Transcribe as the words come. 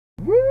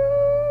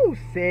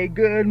Say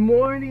good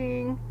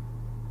morning.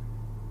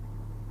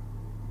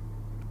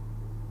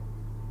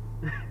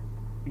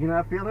 You're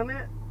not feeling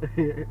it?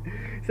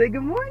 Say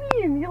good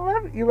morning.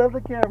 You love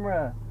the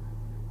camera.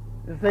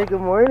 Say good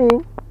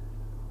morning.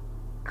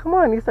 Come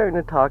on, you're starting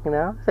to talk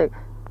now. Say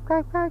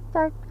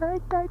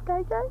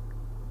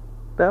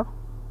no?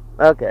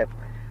 Okay.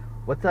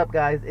 What's up,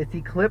 guys? It's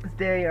Eclipse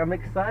Day. I'm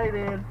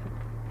excited.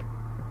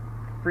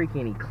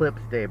 Freaking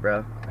Eclipse Day,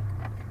 bro.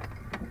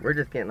 We're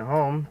just getting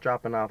home,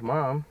 dropping off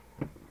Mom.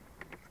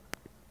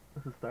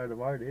 That's the start of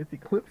our day. It's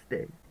Eclipse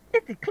Day.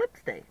 It's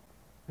Eclipse Day.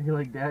 And you're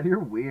like, Dad, you're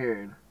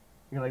weird.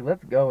 You're like,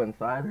 let's go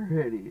inside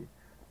already.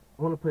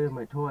 I want to play with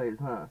my toys,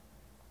 huh?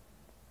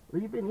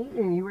 What have you been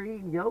eating? You were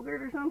eating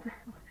yogurt or something?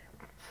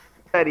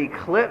 At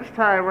Eclipse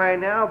time right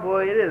now,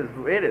 boy, it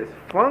is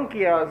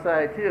funky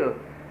outside too.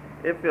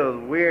 It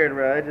feels weird,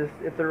 bro.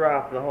 It threw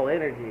off the whole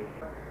energy.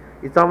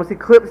 It's almost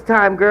eclipse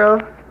time,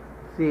 girl.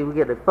 See, we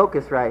get a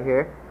focus right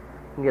here.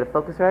 Can we get a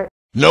focus right?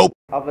 Nope.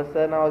 All of a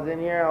sudden, I was in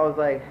here. I was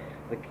like,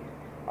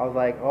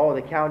 oh,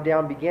 the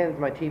countdown begins.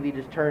 My TV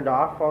just turned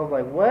off. I was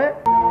like,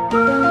 what?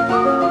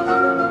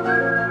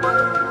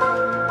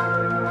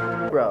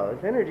 Bro,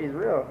 this energy's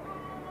real.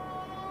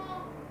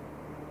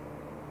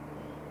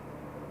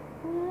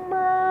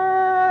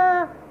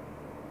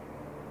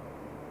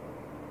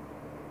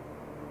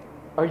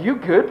 Are you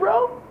good,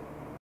 bro?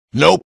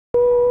 Nope.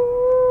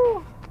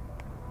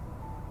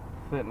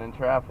 Sitting in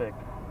traffic.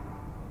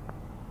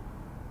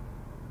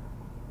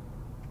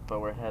 But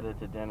we're headed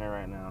to dinner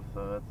right now,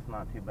 so it's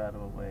not too bad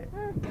of a wait.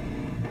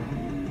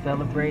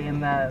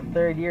 Celebrating that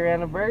 3rd year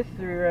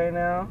anniversary right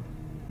now.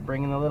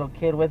 Bringing the little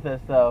kid with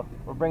us, though.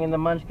 We're bringing the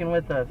munchkin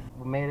with us.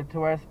 We made it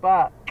to our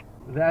spot.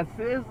 That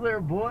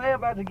Sizzler, boy,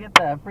 about to get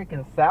that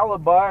freaking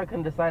salad bar. I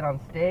couldn't decide on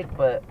steak,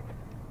 but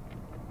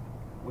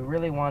we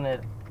really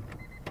wanted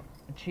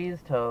cheese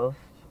toast,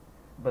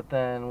 but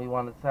then we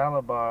wanted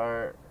salad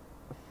bar,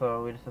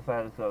 so we just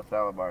decided to go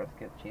salad bar and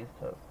skip cheese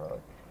toast, probably.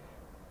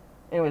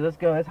 Anyway, let's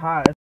go. It's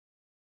hot.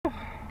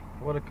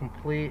 What a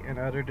complete and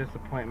utter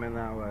disappointment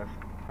that was.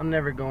 I'm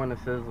never going to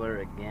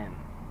Sizzler again.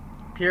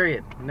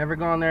 Period. Never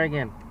going there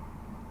again.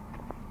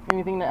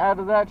 Anything to add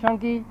to that,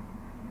 Chunky?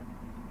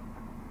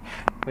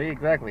 But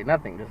exactly,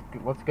 nothing. Just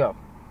let's go.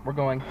 We're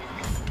going.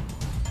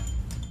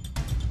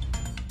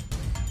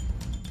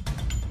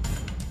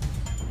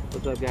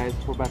 What's up, guys?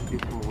 We're about to do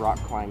some rock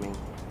climbing.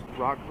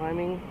 Rock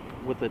climbing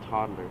with a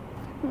toddler.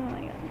 Oh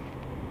my god.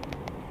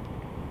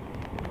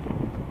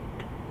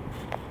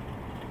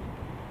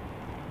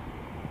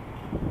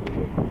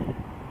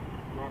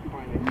 Rock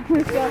climbing.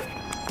 Let's go.